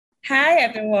Hi,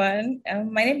 everyone.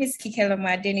 My name is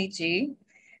Kikeloma Deniji.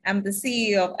 I'm the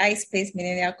CEO of iSpace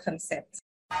Millennial Concept.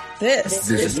 This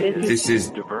is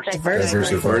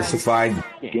Diversified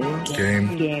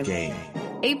Game.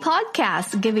 A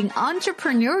podcast giving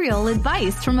entrepreneurial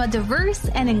advice from a diverse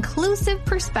and inclusive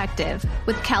perspective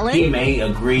with Kellen. He may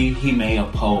agree, he may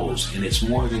oppose, and it's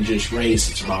more than just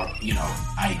race, it's about,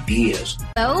 ideas.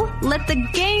 So, let the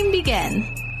game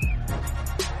begin.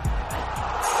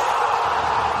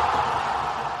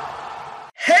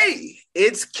 Hey,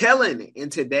 it's Kellen,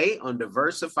 and today on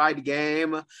Diversified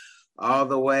Game, all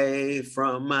the way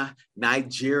from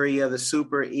Nigeria, the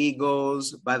Super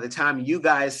Eagles. By the time you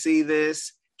guys see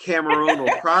this, Cameroon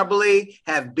will probably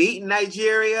have beaten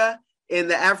Nigeria in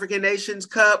the African Nations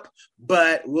Cup,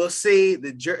 but we'll see.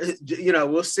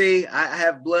 We'll see. I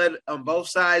have blood on both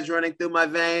sides running through my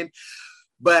vein,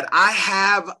 but I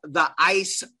have the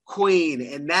Ice Queen,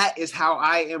 and that is how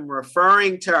I am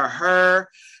referring to her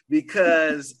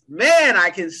because, man, I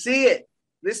can see it.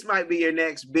 This might be your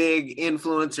next big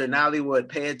influencer in Hollywood.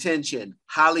 Pay attention.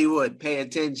 Hollywood, pay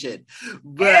attention.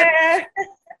 But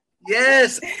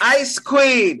yes, Ice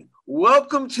Queen,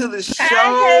 welcome to the show.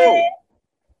 Hi.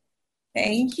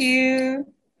 Thank you.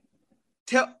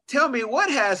 Tell me, what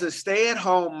has a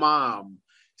stay-at-home mom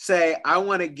say, I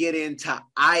want to get into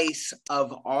ice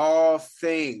of all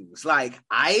things? Like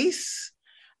ice,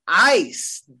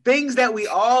 things that we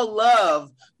all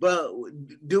love, but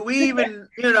do we even,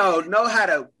 know how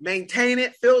to maintain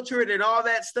it, filter it, and all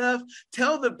that stuff?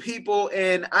 Tell the people,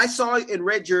 and I saw and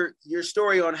read your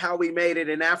story on how we made it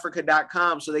in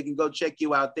Africa.com, so they can go check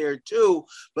you out there too.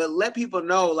 But let people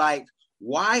know, like,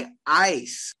 why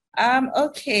ice?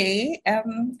 Okay.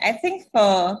 I think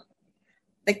for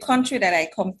the country that I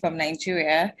come from,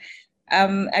 Nigeria,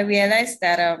 I realized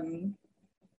that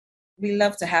we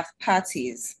love to have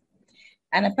parties.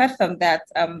 And apart from that,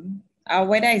 our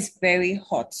weather is very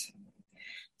hot.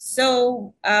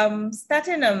 So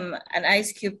starting an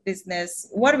ice cube business,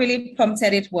 what really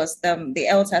prompted it was the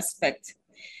health aspect.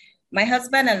 My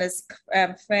husband and his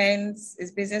friends,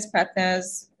 his business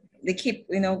partners, they keep,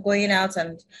 going out,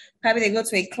 and probably they go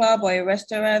to a club or a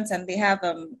restaurant and they have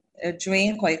a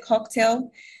drink or a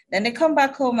cocktail. Then they come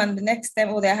back home and the next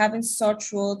time, they're having sore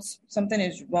throats, something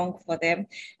is wrong for them.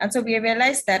 And so we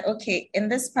realized that, okay, in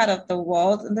this part of the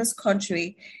world, in this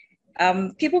country,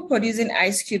 people producing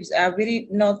ice cubes are really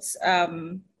not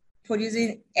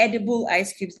producing edible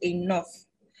ice cubes enough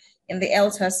in the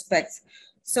health aspect.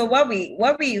 So what we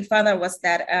found out was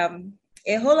that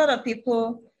a whole lot of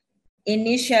people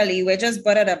initially were just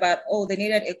bothered about, they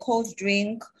needed a cold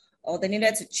drink, or they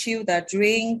needed to chill their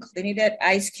drink, they needed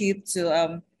ice cube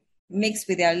to mix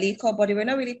with their liquor, but they were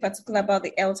not really particular about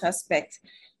the health aspect.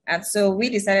 And so we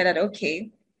decided that,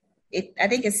 okay, I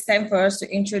think it's time for us to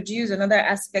introduce another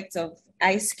aspect of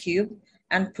ice cube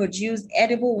and produce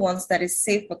edible ones that is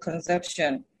safe for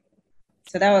consumption.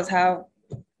 So that was how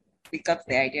we got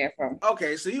the idea from.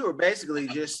 Okay, so you were basically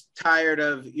just tired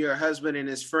of your husband and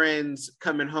his friends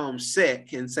coming home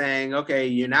sick and saying, okay,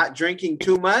 you're not drinking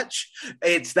too much.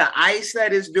 It's the ice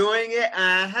that is doing it.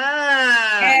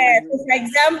 Yeah, so for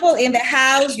example, in the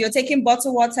house, you're taking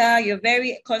bottled water. You're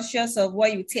very conscious of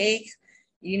what you take.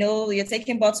 You're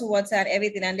taking bottled water and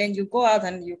everything. And then you go out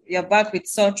and you're back with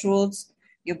sore throats.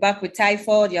 You're back with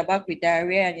typhoid, you're back with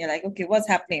diarrhea, and you're like, okay, what's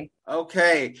happening?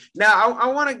 Okay. Now, I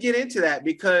want to get into that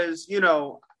because,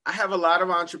 I have a lot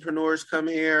of entrepreneurs come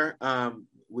here.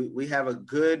 We have a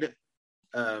good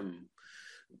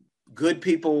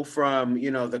people from,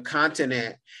 the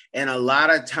continent. And a lot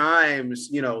of times,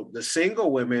 the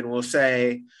single women will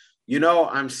say,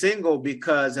 I'm single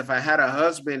because if I had a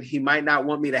husband, he might not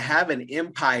want me to have an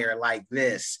empire like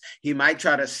this. He might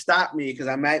try to stop me because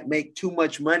I might make too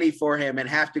much money for him and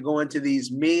have to go into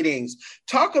these meetings.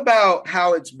 Talk about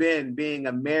how it's been being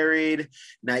a married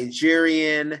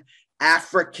Nigerian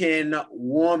African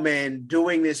woman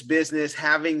doing this business,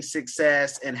 having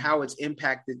success, and how it's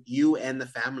impacted you and the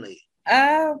family.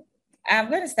 I'm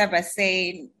going to start by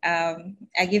saying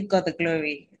I give God the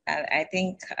glory. I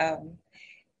think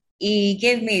He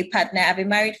gave me a partner. I've been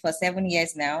married for 7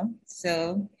 years now.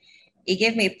 So he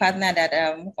gave me a partner that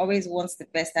always wants the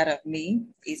best out of me.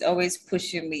 He's always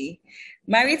pushing me.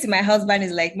 Married to my husband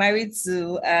is like married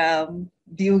to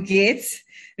Bill Gates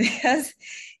because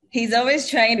he's always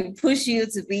trying to push you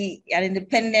to be an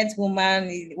independent woman.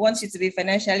 He wants you to be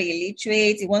financially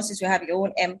illiterate. He wants you to have your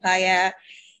own empire.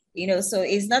 So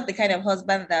he's not the kind of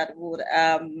husband that would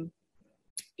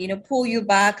pull you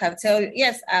back and tell you,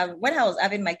 yes, when I was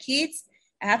having my kids,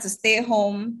 I had to stay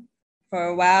home for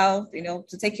a while,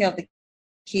 to take care of the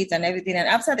kids and everything. And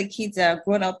after the kids are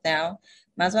grown up now,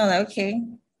 my husband was like, okay,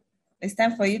 it's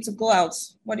time for you to go out.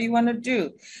 What do you want to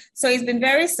do? So he's been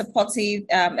very supportive,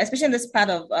 especially in this part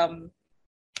of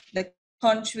the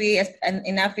country and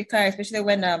in Africa, especially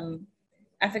when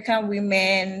African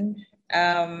women,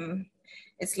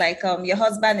 it's like your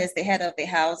husband is the head of the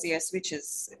house, yes, which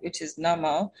is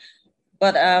normal.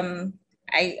 But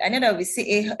I know that we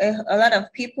see a lot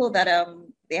of people that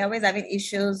they're always having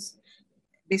issues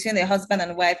between the husband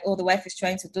and wife. Oh, the wife is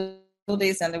trying to do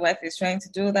this and the wife is trying to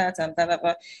do that and blah blah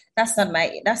blah. That's not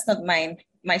mine.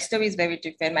 My story is very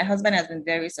different. My husband has been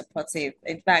very supportive.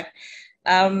 In fact,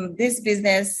 this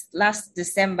business last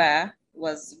December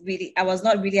I was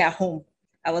not really at home.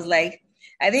 I was like,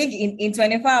 I think in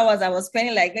 24 hours, I was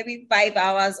spending like maybe 5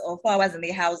 hours or 4 hours in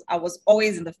the house. I was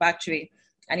always in the factory,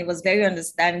 and he was very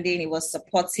understanding. He was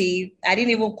supportive. I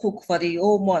didn't even cook for the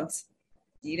whole month,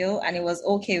 and he was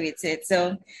okay with it.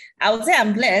 So I would say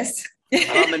I'm blessed.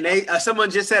 Someone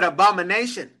just said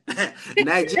abomination.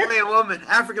 Nigerian woman,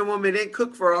 African woman didn't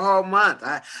cook for a whole month.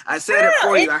 I said it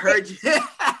for you. I heard you.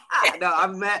 No,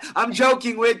 I'm mad. I'm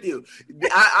joking with you.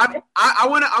 I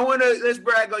want to let's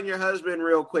brag on your husband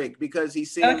real quick, because he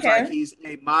seems like he's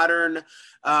a modern,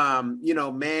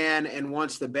 man and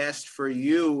wants the best for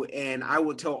you. And I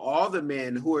will tell all the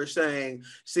men who are saying,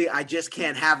 see, I just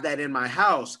can't have that in my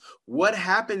house. What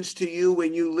happens to you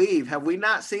when you leave? Have we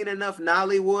not seen enough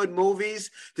Nollywood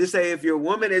movies to say if your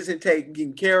woman isn't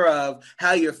taken care of,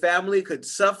 how your family could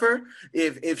suffer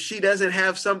if she doesn't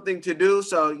have something to do?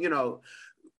 So,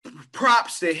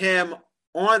 props to him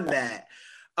on that.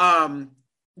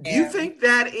 Do you think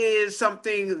that is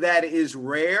something that is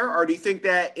rare, or do you think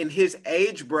that in his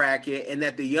age bracket and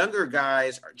that the younger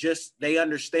guys are they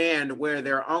understand where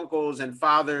their uncles and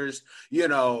fathers,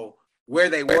 where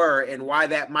they were and why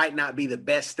that might not be the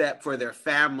best step for their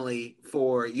family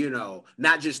for,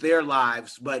 not just their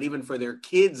lives, but even for their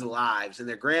kids' lives and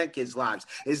their grandkids' lives?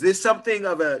 Is this something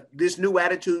of this new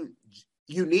attitude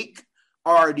unique?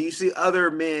 Or do you see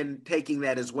other men taking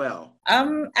that as well?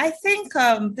 I think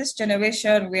this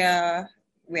generation, where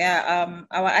our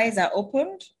eyes are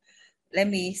opened. Let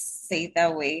me say it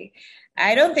that way.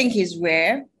 I don't think it's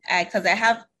rare, because I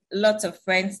have lots of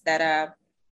friends that are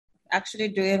actually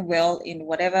doing well in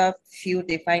whatever field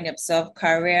they find themselves,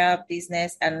 career,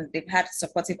 business, and they've had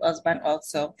supportive husband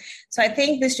also. So I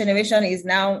think this generation is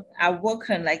now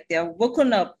awoken, like they're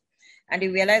woken up, and they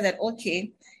realize that,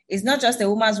 okay, it's not just a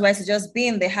woman's right to just be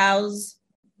in the house,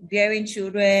 bearing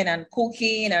children and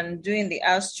cooking and doing the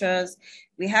house chores.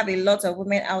 We have a lot of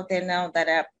women out there now that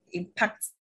are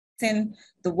impacting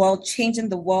the world, changing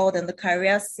the world and the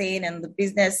career scene and the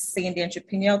business scene, the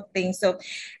entrepreneurial thing. So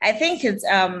I think it's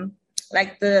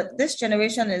this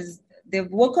generation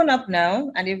they've woken up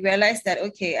now and they've realized that,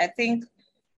 okay, I think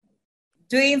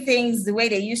doing things the way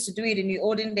they used to do it in the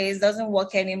olden days doesn't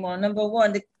work anymore. Number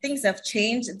one, the things have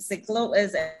changed. It's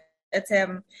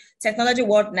a technology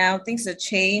world now. Things have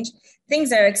changed.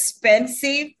 Things are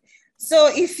expensive. So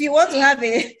if you want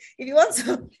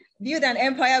to build an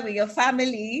empire with your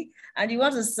family and you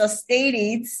want to sustain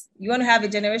it, you want to have a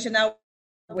generational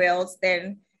wealth,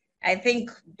 then I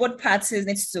think both parties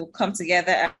need to come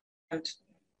together. And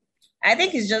I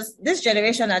think it's just this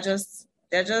generation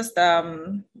they're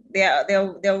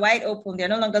wide open. They're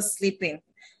no longer sleeping.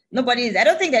 I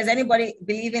don't think there's anybody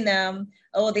believing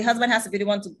the husband has to be the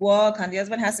one to work and the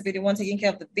husband has to be the one taking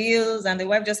care of the bills and the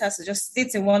wife just has to just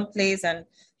sit in one place and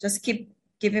just keep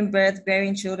giving birth,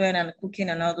 bearing children and cooking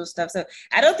and all those stuff. So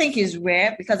I don't think it's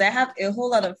rare, because I have a whole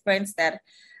lot of friends that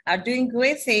are doing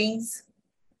great things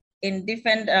in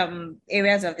different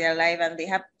areas of their life, and they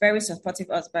have very supportive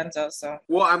husbands also.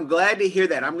 Well, I'm glad to hear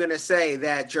that. I'm going to say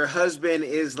that your husband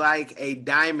is like a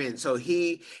diamond. So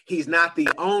he's not the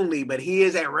only, but he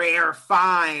is a rare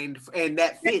find, and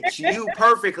that fits you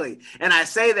perfectly. And I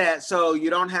say that so you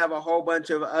don't have a whole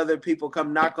bunch of other people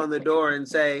come knock on the door and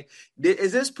say,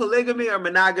 is this polygamy or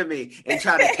monogamy? And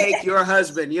try to take your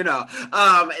husband,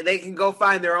 they can go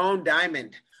find their own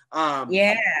diamond.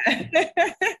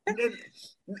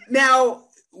 Now,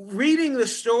 reading the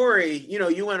story,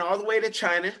 you went all the way to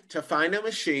China to find a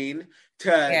machine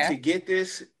to get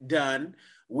this done,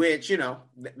 which,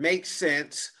 makes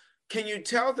sense. Can you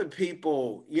tell the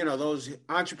people, those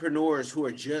entrepreneurs who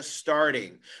are just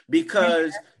starting,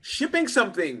 because shipping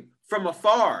something from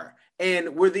afar,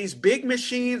 and were these big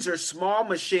machines or small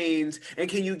machines? And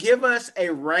can you give us a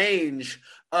range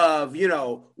of,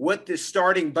 what the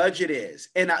starting budget is.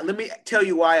 And let me tell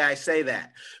you why I say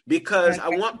that, because I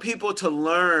want people to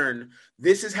learn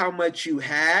this is how much you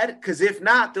had. Because if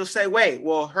not, they'll say, wait,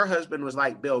 well, her husband was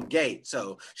like Bill Gates.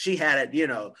 So she had it,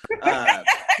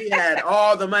 she had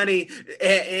all the money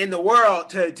in the world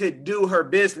to do her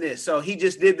business. So he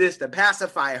just did this to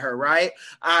pacify her, right?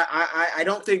 I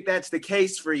don't think that's the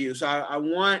case for you. So I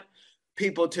want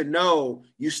people to know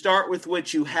you start with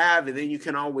what you have, and then you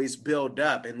can always build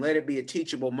up and let it be a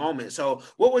teachable moment. So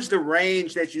what was the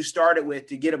range that you started with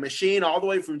to get a machine all the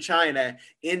way from China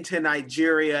into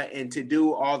Nigeria and to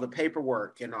do all the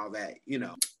paperwork and all that,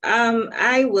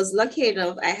 I was lucky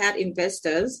enough. I had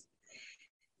investors,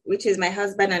 which is my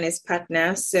husband and his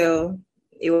partner. So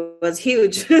it was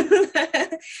huge.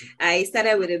 I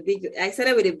started with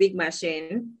a big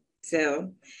machine.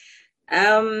 So,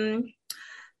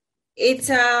 it's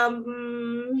how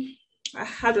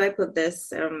do I put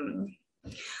this?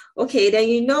 Okay,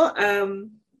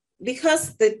 then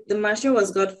because the machine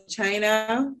was got from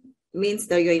China means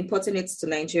that you're importing it to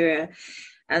Nigeria,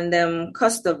 and the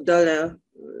cost of dollar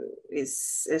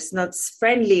is not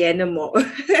friendly anymore.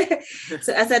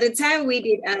 So as at the time we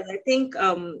did, I think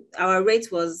our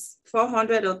rate was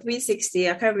 400 or 360.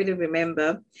 I can't really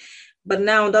remember, but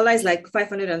now dollar is like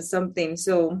 500 and something.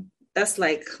 So that's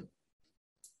like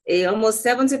a almost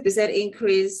 70%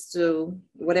 increase to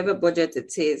whatever budget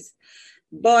it is.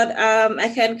 But I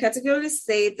can categorically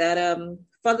say that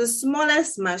for the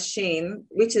smallest machine,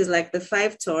 which is like the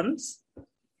 5 tons,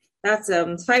 that's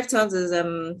 5 tons is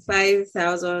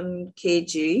 5,000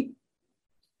 kg.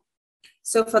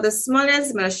 So for the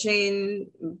smallest machine,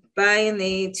 buying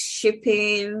it,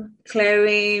 shipping,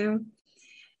 clearing,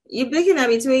 you're looking at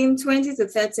between 20 to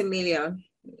 30 million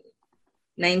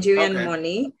Nigerian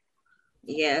money.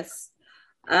 Yes.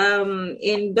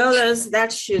 In dollars,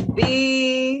 that should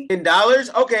be in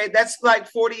dollars. Okay, that's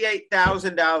like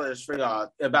 $48,000 for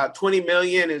y'all. About 20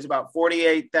 million is about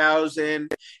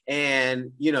 48,000,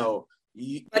 and you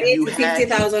had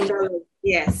 $50,000.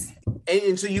 Yes.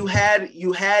 And so you had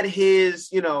his,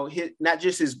 his, not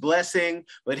just his blessing,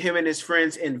 but him and his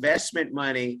friends' investment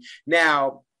money.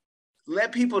 Now,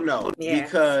 let people know,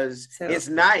 because it's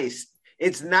nice.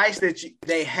 It's nice that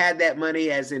they had that money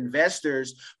as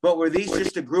investors, but were these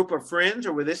just a group of friends,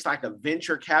 or were this like a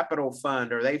venture capital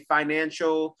fund? Are they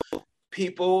financial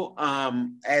people,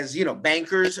 as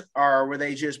bankers, or were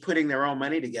they just putting their own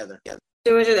money together?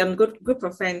 They were just a good group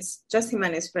of friends, just him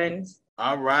and his friends.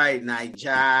 All right,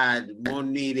 Naija,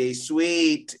 Money is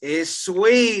sweet. It's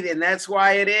sweet, and that's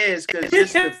why it is, because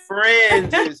just the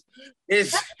friends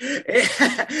is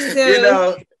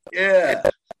yeah.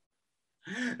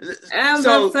 But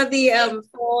for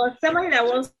somebody that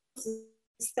wants to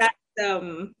start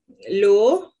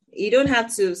low, you don't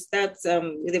have to start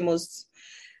with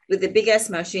the biggest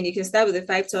machine. You can start with the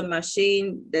 5-ton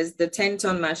machine. There's the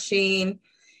 10-ton machine.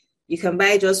 You can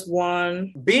buy just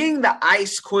one. Being the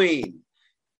ice queen,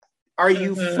 are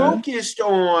you focused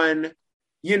on,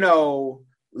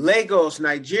 Lagos,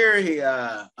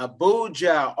 Nigeria,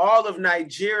 Abuja, all of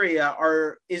Nigeria,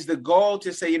 or is the goal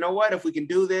to say, if we can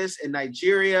do this in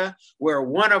Nigeria, where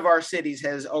one of our cities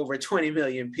has over 20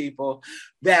 million people,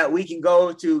 that we can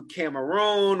go to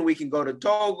Cameroon, we can go to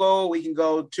Togo, we can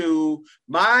go to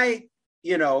my,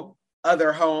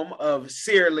 other home of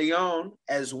Sierra Leone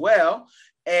as well,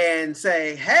 and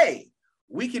say, hey,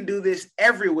 we can do this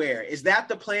everywhere. Is that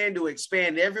the plan, to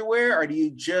expand everywhere, or do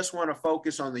you just want to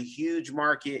focus on the huge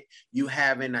market you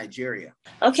have in Nigeria?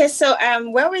 Okay, so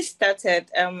when we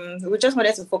started, we just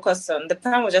wanted to focus on, the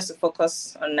plan was just to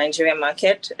focus on Nigerian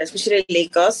market, especially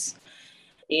Lagos.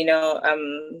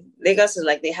 Lagos is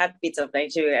like the heartbeat of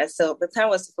Nigeria. So the plan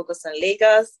was to focus on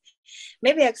Lagos,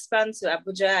 maybe expand to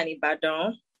Abuja and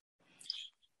Ibadan.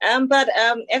 But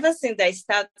ever since I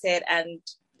started, and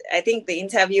I think the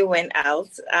interview went out,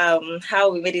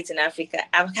 how we made it in Africa,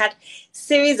 I've had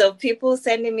series of people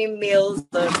sending me mails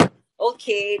on,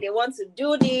 okay, they want to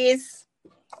do this.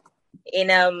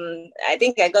 I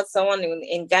think I got someone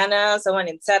in Ghana, someone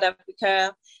in South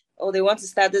Africa. Oh, they want to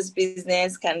start this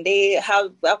business. How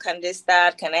can they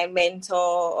start? Can I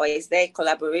mentor? Or is there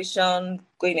collaboration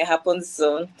going to happen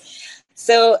soon?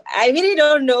 So I really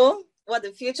don't know what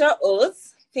the future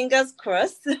holds. Fingers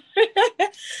crossed.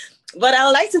 But I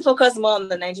would like to focus more on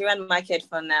the Nigerian market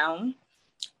for now.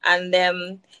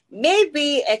 And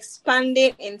maybe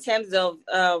expanding in terms of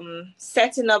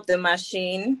setting up the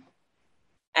machine.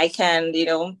 I can,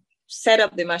 set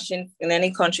up the machine in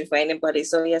any country for anybody.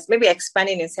 So yes, maybe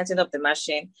expanding and setting up the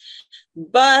machine.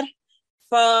 But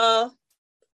for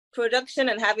production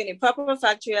and having a proper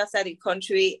factory outside the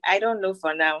country, I don't know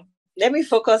for now. let me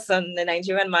focus on the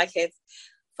Nigerian market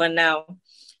for now.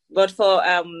 But for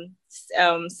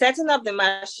setting up the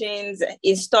machines,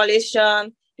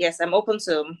 installation, yes, I'm open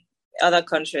to other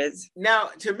countries. Now,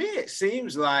 to me, it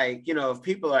seems like, if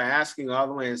people are asking all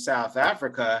the way in South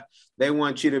Africa, they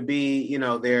want you to be,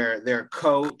 their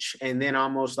coach, and then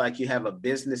almost like you have a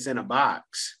business in a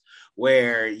box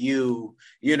where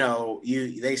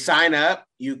they sign up,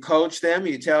 you coach them,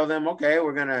 you tell them, okay,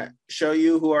 we're going to show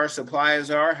you who our suppliers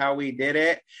are, how we did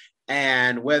it,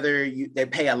 and whether they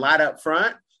pay a lot up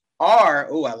front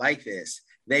or, I like this,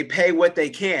 they pay what they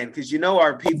can, because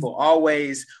our people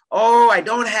always, I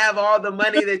don't have all the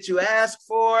money that you asked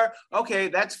for. Okay,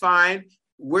 that's fine.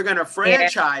 We're going to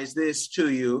franchise this to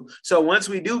you. So once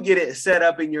we do get it set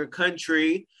up in your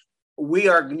country, we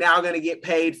are now going to get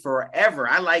paid forever.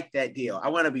 I like that deal. I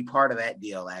want to be part of that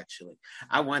deal, actually.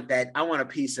 I want that. I want a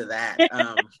piece of that.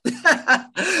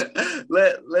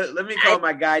 Let me call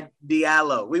my guy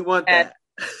Diallo. We want that.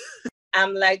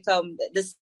 I'm like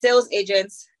the sales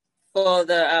agents for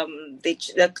the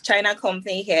China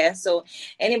company here. So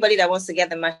anybody that wants to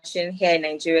get the machine here in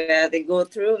Nigeria, they go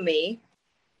through me,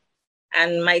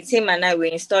 and my team and I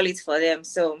will install it for them.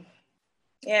 So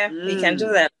we can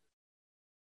do that.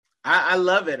 I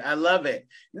love it. I love it.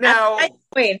 Now,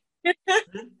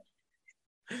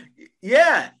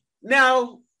 yeah.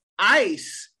 Now,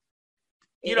 ice,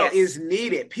 is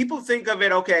needed. People think of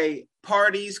it, okay,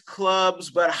 parties, clubs,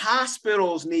 but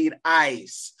hospitals need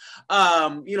ice.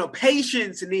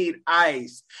 Patients need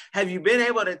ice. Have you been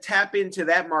able to tap into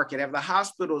that market? Have the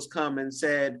hospitals come and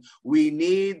said, we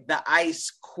need the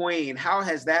ice queen? How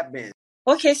has that been?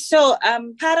 Okay, so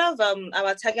part of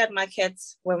our target market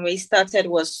when we started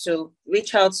was to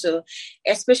reach out to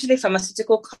especially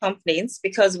pharmaceutical companies,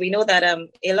 because we know that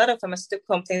a lot of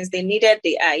pharmaceutical companies, they needed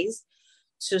the ice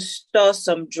to store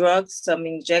some drugs, some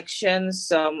injections,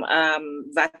 some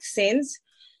vaccines.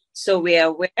 So we are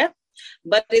aware.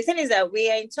 But the thing is that we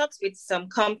are in talks with some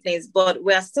companies, but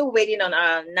we are still waiting on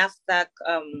our NAFDAC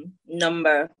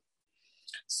number.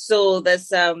 So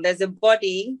there's a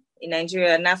body in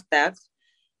Nigeria, NAFDAC.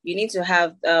 You need to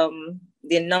have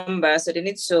the number, so they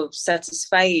need to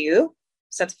certify you,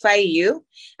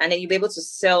 and then you'll be able to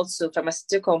sell to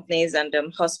pharmaceutical companies and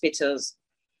hospitals.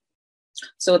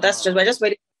 So we're just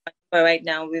waiting for right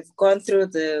now. We've gone through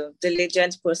the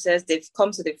diligence process. They've come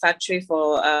to the factory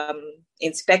for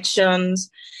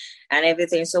inspections and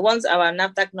everything. So once our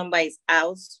NAFDAC number is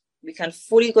out, we can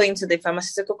fully go into the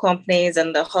pharmaceutical companies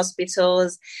and the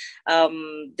hospitals,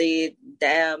 the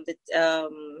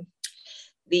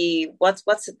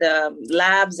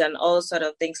labs and all sort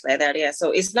of things like that. Yeah.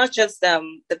 So it's not just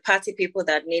the party people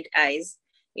that need ice,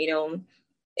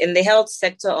 in the health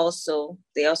sector also,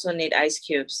 they also need ice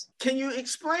cubes. Can you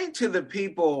explain to the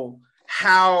people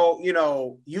how,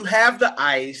 you have the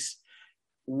ice,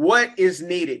 what is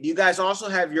needed? Do you guys also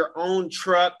have your own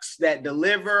trucks that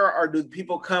deliver, or do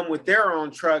people come with their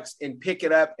own trucks and pick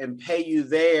it up and pay you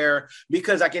there?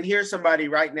 Because I can hear somebody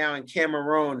right now in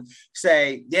Cameroon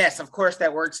say, yes, of course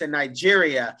that works in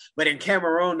Nigeria, but in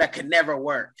Cameroon that could never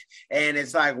work. And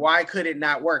it's like, why could it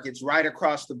not work? It's right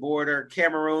across the border.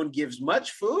 Cameroon gives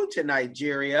much food to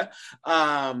Nigeria.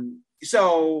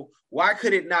 So why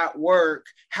could it not work?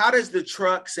 How does the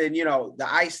trucks and, the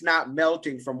ice not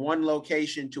melting from one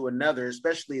location to another,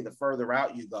 especially the further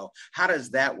out you go, how does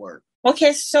that work?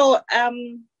 Okay, so,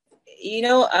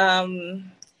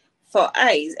 for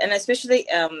ice, and especially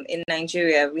in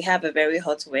Nigeria, we have a very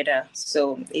hot weather.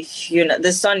 So if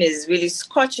the sun is really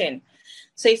scorching.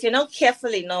 So if you're not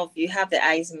careful enough, you have the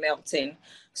ice melting.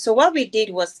 So what we did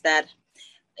was that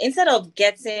instead of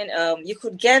getting, you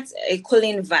could get a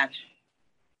cooling van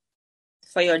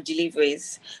for your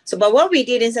deliveries. So, but what we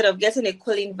did instead of getting a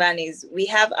cooling van is we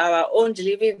have our own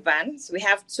delivery vans. We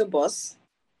have two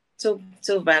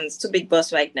vans, two big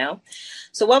bus right now.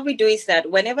 So what we do is that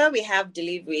whenever we have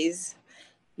deliveries,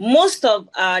 most of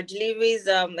our deliveries,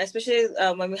 especially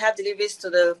when we have deliveries to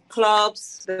the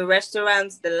clubs, the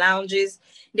restaurants, the lounges,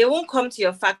 they won't come to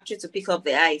your factory to pick up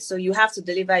the ice. So you have to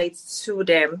deliver it to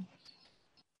them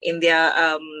in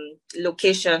their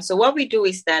location. So what we do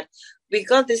is that we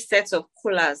got this set of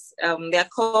coolers. They're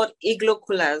called Igloo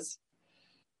coolers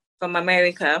from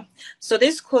America. So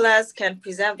these coolers can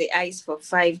preserve the ice for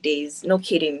 5 days. No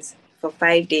kidding, for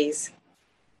 5 days.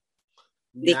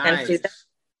 They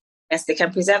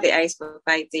can preserve the ice for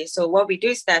 5 days. So what we do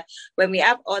is that when we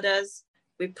have orders,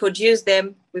 we produce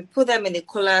them, we put them in the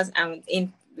coolers, and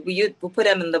we put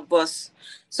them in the bus.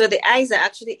 So the eyes are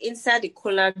actually inside the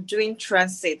cooler during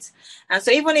transit. And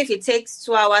so even if it takes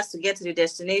 2 hours to get to the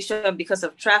destination because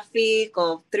of traffic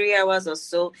or 3 hours or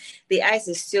so, the ice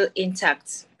is still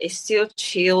intact. It's still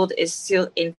chilled. It's still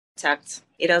intact.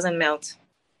 It doesn't melt.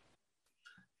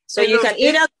 So you can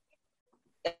either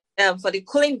for the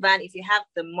cooling van if you have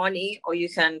the money, or you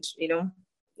can,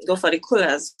 go for the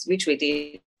coolers, which we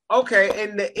did. Okay,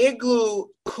 and the Igloo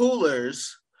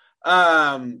coolers,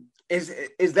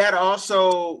 is that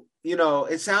also,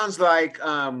 it sounds like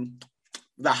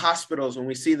the hospitals, when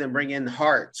we see them bring in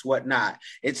hearts, whatnot,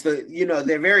 it's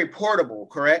they're very portable,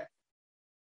 correct?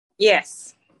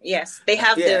 Yes. They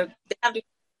have the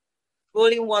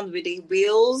rolling ones with the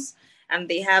wheels, and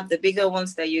they have the bigger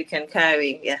ones that you can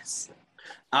carry. Yes.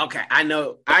 Okay, I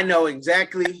know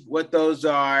exactly what those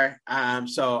are.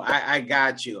 So I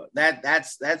got you.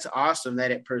 That's awesome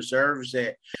that it preserves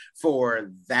it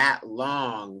for that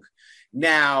long.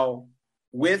 Now,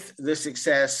 with the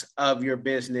success of your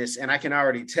business, and I can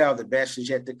already tell the best is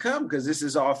yet to come because this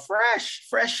is all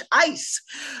fresh ice.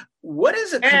 What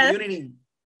is a community?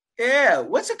 Yeah,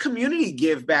 what's a community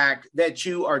give back that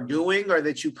you are doing or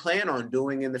that you plan on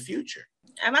doing in the future?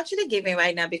 I'm actually giving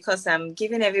right now because I'm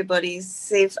giving everybody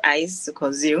safe ice to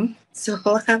consume. So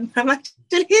I'm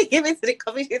actually giving to the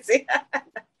community.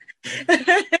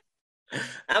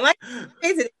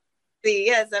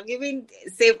 Yes, I'm giving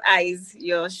safe ice.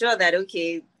 You're sure that,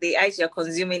 okay, the ice you're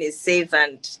consuming is safe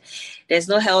and there's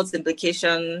no health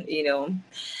implication,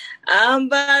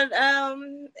 But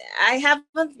I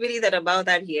haven't really thought about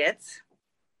that yet.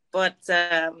 But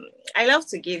I love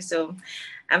to give, so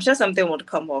I'm sure something would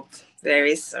come up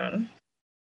very soon.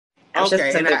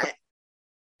 Okay,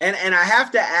 and I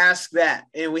have to ask that,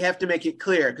 and we have to make it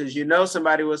clear because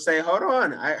somebody will say, "Hold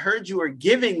on, I heard you were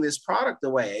giving this product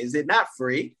away. Is it not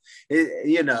free?"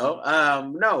 No,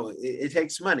 it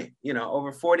takes money.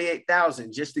 Over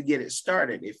 $48,000 just to get it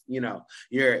started. If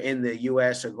you're in the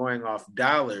U.S. or going off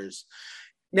dollars.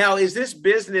 Now, is this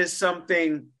business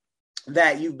something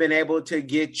that you've been able to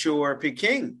get your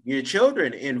Peking, your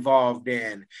children, involved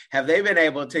in? Have they been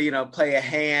able to, play a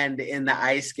hand in the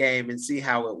ice game and see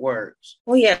how it works?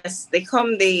 Oh yes, they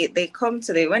come. They come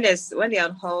to when they're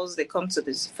on halls. They come to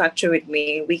this factory with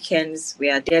me. Weekends we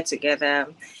are there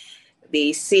together.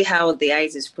 They see how the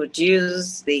ice is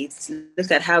produced. They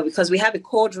look at how, because we have a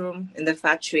cold room in the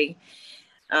factory.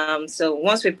 So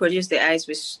once we produce the ice,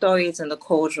 we store it in the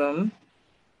cold room,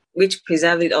 which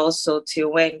preserve it also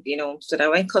till when, so that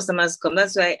when customers come.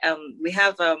 That's why we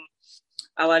have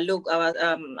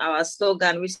our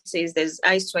slogan, which says there's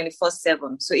ice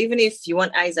 24/7. So even if you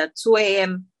want ice at 2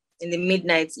 a.m. in the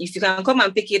midnight, if you can come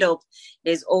and pick it up,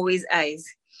 there's always ice.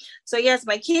 So yes,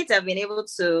 my kids have been able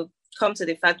to come to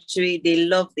the factory. They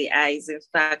love the ice. In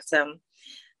fact,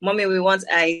 Mommy, we want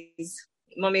ice.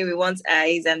 Mommy, we want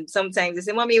ice. And sometimes they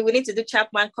say, Mommy, we need to do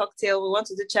Chapman cocktail. We want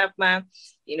to do Chapman.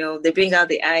 They bring out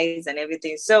the ice and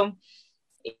everything. So,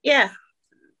 yeah,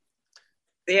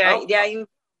 they are in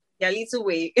their little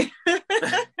way.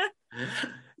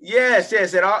 Yes.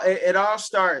 It all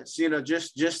starts,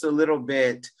 just a little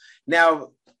bit.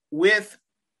 Now, with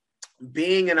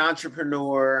being an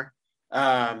entrepreneur,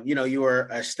 you are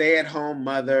a stay-at-home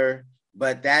mother,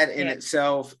 but that in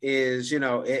itself is,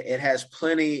 it has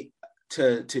plenty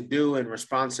to do and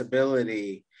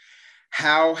responsibility.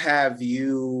 How have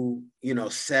you,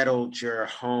 settled your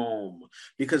home?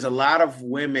 Because a lot of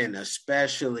women,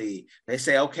 especially, they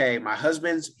say, okay, my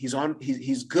husband's,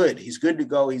 he's good. He's good to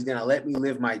go. He's going to let me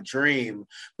live my dream.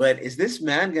 But is this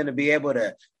man going to be able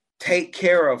to take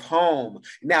care of home?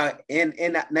 Now,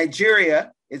 in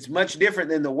Nigeria, it's much different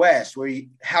than the West, where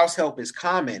house help is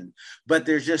common, but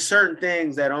there's just certain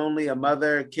things that only a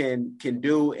mother can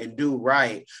do and do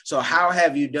right. So how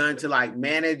have you done to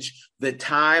manage the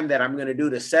time that I'm going to do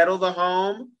to settle the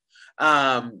home?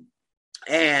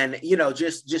 And,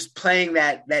 just playing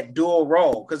that dual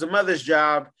role, because a mother's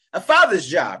job, a father's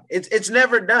job, it's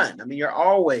never done. I mean, you're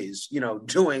always,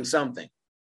 doing something.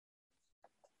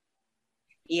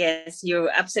 Yes, you're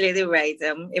absolutely right.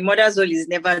 A mother's role is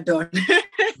never done.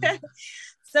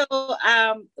 So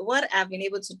what I've been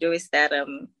able to do is that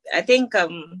I think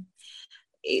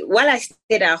while I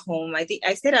stayed at home, I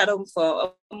stayed at home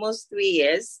for almost 3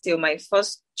 years till my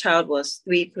first child was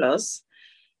 3+,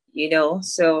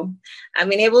 so I've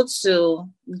been able to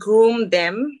groom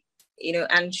them,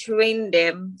 and train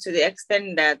them to the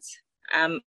extent that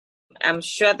I'm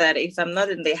sure that if I'm not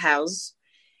in the house,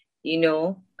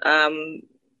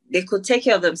 they could take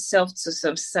care of themselves to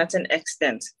some certain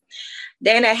extent.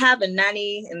 Then I have a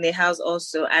nanny in the house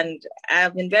also, and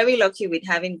I've been very lucky with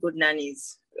having good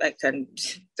nannies.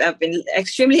 I've been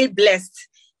extremely blessed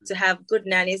to have good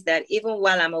nannies that even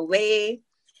while I'm away,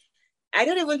 I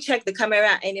don't even check the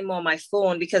camera anymore on my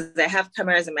phone because I have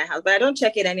cameras in my house, but I don't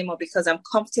check it anymore because I'm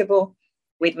comfortable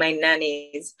with my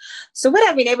nannies. So what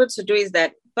I've been able to do is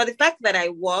that for the fact that I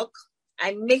work,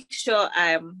 I make sure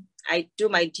I do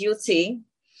my duty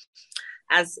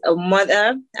as a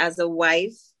mother, as a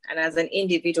wife, and as an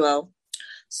individual.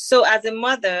 So as a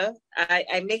mother,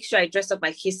 I make sure I dress up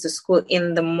my kids to school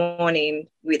in the morning.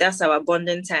 That's our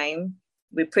bonding time.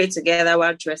 We pray together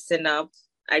while dressing up.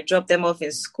 I drop them off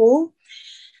in school.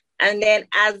 And then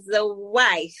as a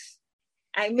wife,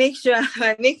 I make sure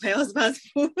I make my husband's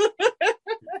food.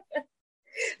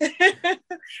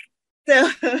 So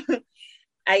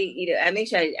I make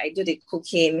sure I do the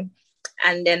cooking.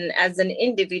 And then as an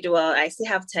individual, I still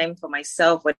have time for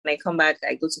myself. When I come back,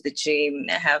 I go to the gym.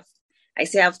 I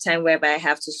still have time whereby I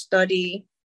have to study.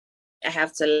 I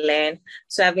have to learn.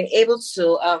 So I've been able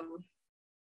to,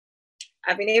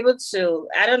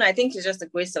 I don't know, I think it's just the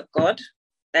grace of God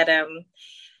that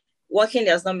working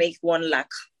does not make one lack.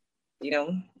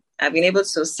 I've been able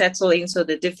to settle into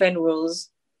the different roles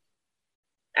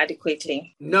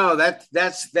adequately. No,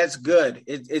 that's good.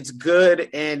 It's good.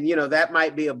 And, that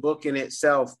might be a book in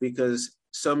itself because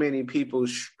so many people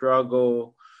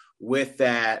struggle with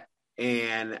that.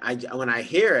 And when I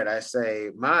hear it, I say,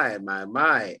 my.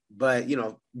 But,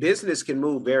 business can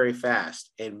move very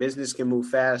fast and business can move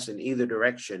fast in either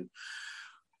direction.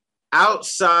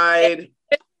 Outside.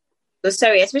 So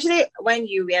sorry, especially when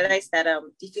you realize that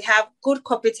if you have good,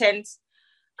 competent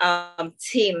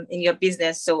team in your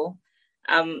business. So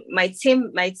my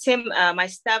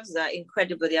staffs are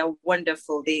incredible. They are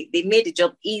wonderful. They made the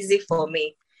job easy for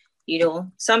me.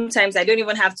 Sometimes I don't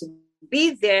even have to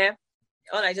be there.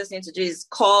 All I just need to do is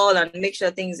call and make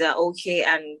sure things are okay,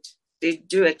 and they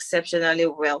do exceptionally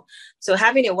well. So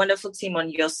having a wonderful team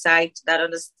on your side that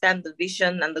understand the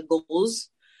vision and the goals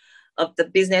of the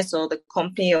business or the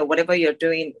company or whatever you're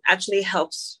doing actually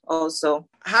helps also.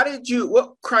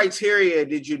 What criteria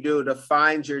did you do to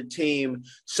find your team?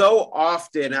 So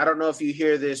often, I don't know if you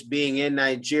hear this being in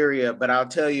Nigeria, but I'll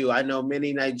tell you, I know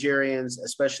many Nigerians,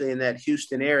 especially in that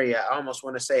Houston area. I almost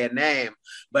want to say a name,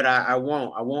 but I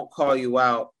won't call you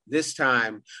out this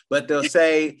time, but they'll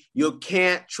say you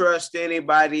can't trust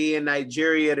anybody in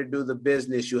Nigeria to do the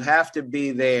business. You have to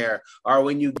be there. Or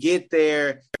when you get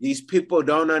there, these people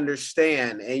don't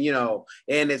understand. And,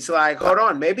 and it's like, hold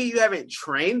on, maybe you haven't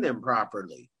trained them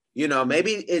properly.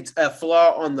 Maybe it's a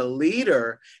flaw on the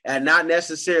leader and not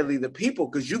necessarily the people,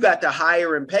 because you got to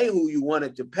hire and pay who you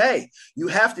wanted to pay. You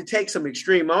have to take some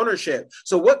extreme ownership.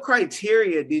 So what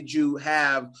criteria did you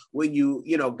have when you,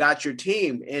 got your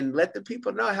team, and let the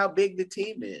people know how big the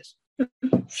team is?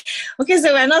 Okay,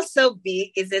 so we're not so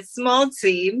big. It's a small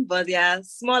team, but they are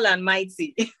small and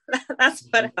mighty. That's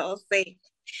what I'll say.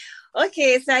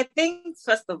 Okay, so I think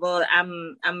first of all,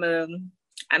 I'm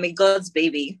a God's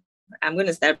baby. I'm going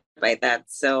to start by that.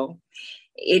 So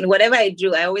in whatever I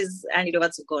do, I always hand it over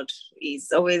to God.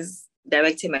 He's always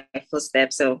directing my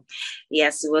footsteps. So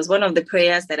yes, it was one of the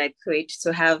prayers that I prayed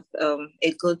to have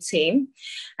a good team.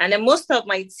 And then most of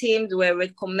my teams were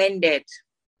recommended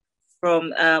from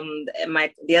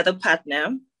the other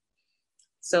partner.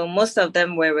 So most of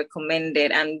them were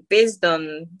recommended, and based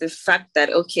on the fact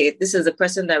that, okay, this is the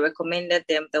person that recommended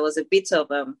them, there was a bit of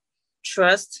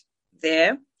trust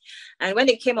there. And when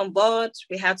they came on board,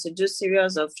 we had to do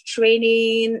series of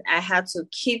training. I had to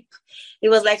it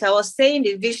was like I was saying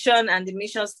the vision and the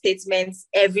mission statements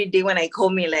every day when I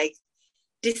come in, like,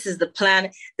 this is the plan,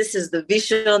 this is the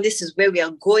vision, this is where we are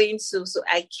going to. So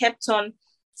I kept on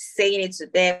saying it to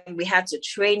them. We had to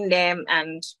train them,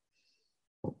 and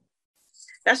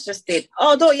that's just it.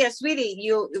 Although, yes, really,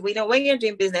 when you're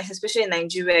doing business, especially in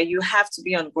Nigeria, you have to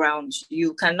be on ground.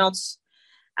 You cannot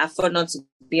afford not to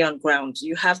be on ground.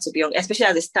 You have to be on, especially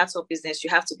as a startup business, you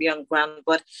have to be on ground.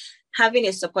 But having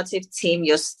a supportive team,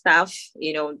 your staff,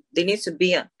 they need to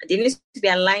be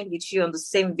aligned with you on the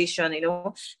same vision.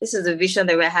 This is the vision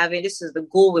that we're having. This is the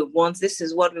goal we want. This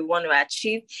is what we want to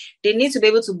achieve. They need to be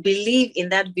able to believe in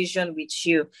that vision with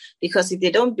you, because if they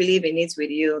don't believe in it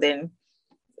with you, then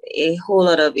a whole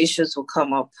lot of issues will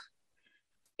come up.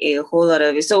 A whole lot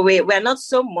of it. So we're not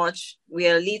so much. We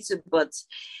are little, but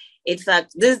in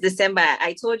fact, this December,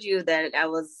 I told you that I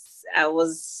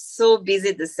was so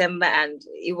busy December, and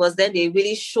it was then they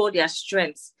really showed their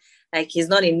strengths. Like, it's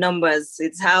not in numbers.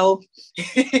 It's how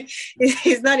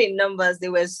it's not in numbers. They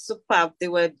were superb. They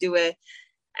were.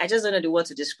 I just don't know the word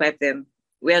to describe them.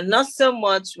 We are not so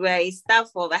much. We're a staff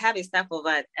of. I have a staff of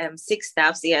 6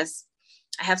 staffs. Yes,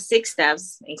 I have 6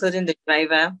 staffs, including the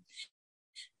driver.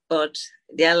 But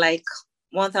there are like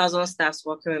 1,000 staffs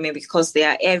working with me because they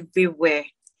are everywhere.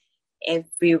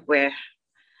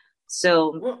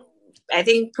 So I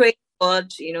think pray God,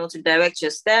 to direct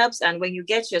your steps. And when you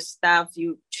get your staff,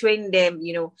 you train them,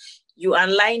 you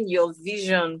align your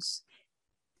visions,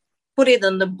 put it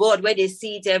on the board where they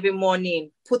see it every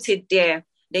morning, put it there.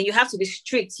 Then you have to be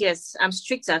strict. Yes, I'm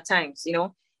strict at times,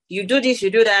 You do this, you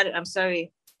do that. I'm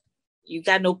sorry, you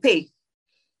got no pay.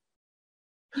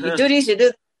 You do this, you do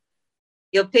that,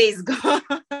 your pay is gone.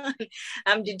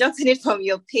 I'm deducting it from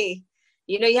your pay.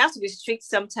 You have to be strict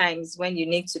sometimes when you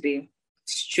need to be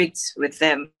strict with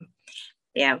them.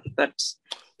 Yeah, but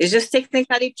it's just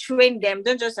technically train them.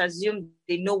 Don't just assume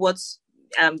they know what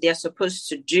they're supposed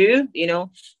to do.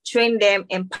 Train them,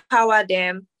 empower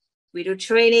them. We do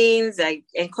trainings. I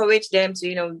encourage them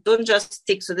to, don't just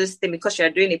stick to this thing because you're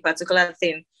doing a particular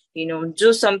thing.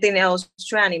 Do something else,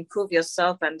 try and improve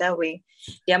yourself. And that way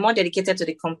they are more dedicated to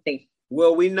the company.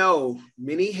 Well, we know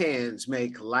many hands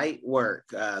make light work.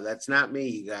 That's not me,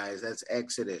 you guys. That's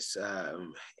Exodus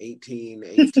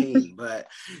 18:18. But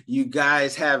you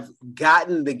guys have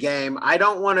gotten the game. I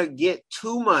don't want to get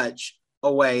too much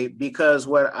away because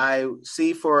what I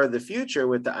see for the future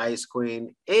with the Ice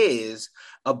Queen is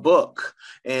a book,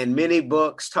 and many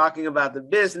books talking about the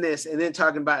business and then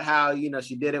talking about how,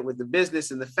 she did it with the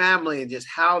business and the family and just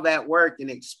how that worked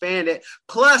and expanded.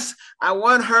 Plus, I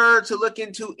want her to look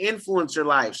into influencer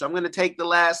life. So I'm going to take the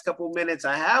last couple minutes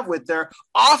I have with her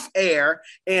off air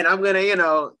and I'm going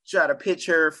to, try to pitch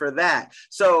her for that.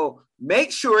 So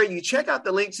make sure you check out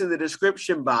the links in the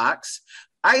description box.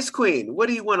 Ice Queen, what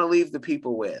do you want to leave the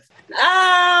people with?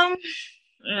 I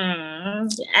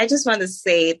just want to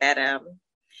say that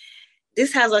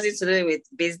this has nothing to do with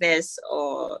business,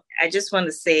 or I just want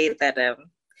to say that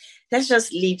let's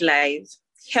just live life,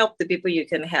 help the people you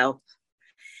can help,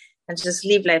 and just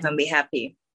live life and be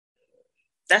happy.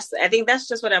 I think that's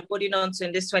just what I'm putting on to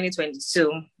in this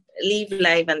 2022. Live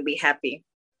life and be happy.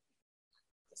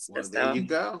 Well, there you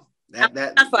go.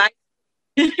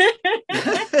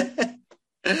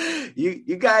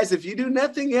 You guys, if you do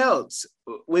nothing else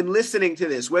when listening to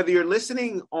this, whether you're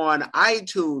listening on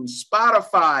iTunes,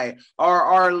 Spotify, or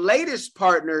our latest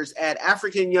partners at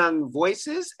African Young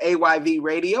Voices, AYV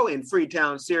Radio in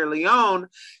Freetown, Sierra Leone,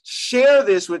 share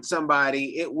this with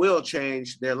somebody. It will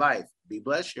change their life. Be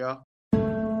blessed, y'all.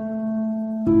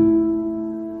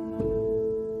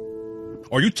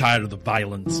 Are you tired of the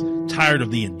violence, tired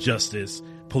of the injustice,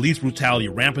 police brutality,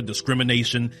 rampant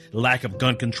discrimination, lack of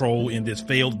gun control in this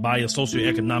failed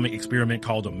bio-socioeconomic experiment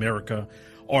called America?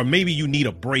 Or maybe you need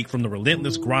a break from the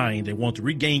relentless grind and want to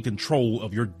regain control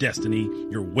of your destiny,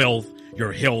 your wealth,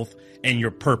 your health, and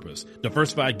your purpose.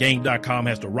 DiversifiedGame.com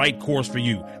has the right course for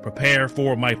you. Prepare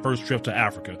for my first trip to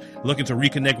Africa. Looking to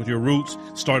reconnect with your roots,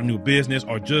 start a new business,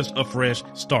 or just a fresh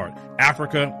start.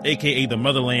 Africa, aka the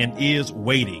motherland, is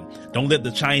waiting. Don't let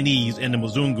the Chinese and the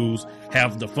Mzungus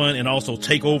have the fun and also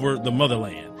take over the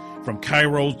motherland. From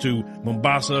Cairo to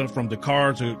Mombasa, from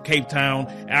Dakar to Cape Town,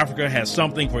 Africa has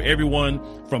something for everyone,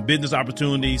 from business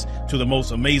opportunities to the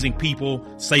most amazing people,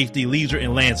 safety, leisure,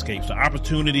 and landscapes. The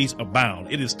opportunities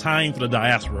abound. It is time for the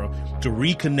diaspora to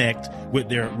reconnect with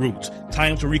their roots.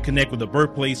 Time to reconnect with the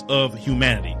birthplace of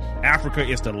humanity. Africa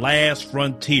is the last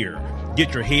frontier.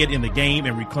 Get your head in the game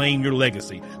and reclaim your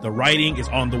legacy. The writing is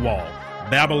on the wall.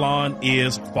 Babylon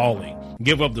is falling.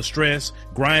 Give up the stress,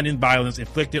 grind, and violence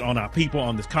inflicted on our people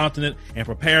on this continent and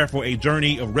prepare for a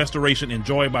journey of restoration and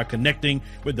joy by connecting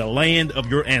with the land of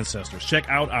your ancestors. Check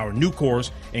out our new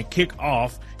course and kick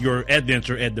off your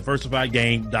adventure at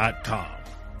DiversifiedGame.com.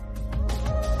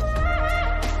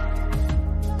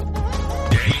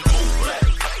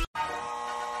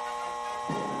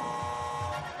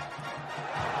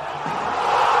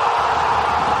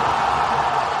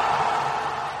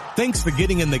 Thanks for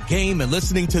getting in the game and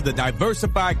listening to the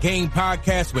Diversified Game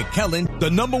Podcast with Kellen, the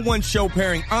 #1 show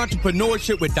pairing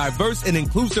entrepreneurship with diverse and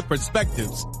inclusive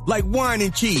perspectives like wine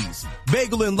and cheese,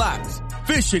 bagel and lox,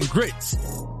 fish and grits.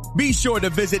 Be sure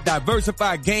to visit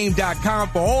DiversifiedGame.com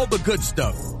for all the good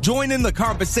stuff. Join in the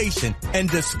conversation and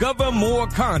discover more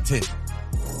content.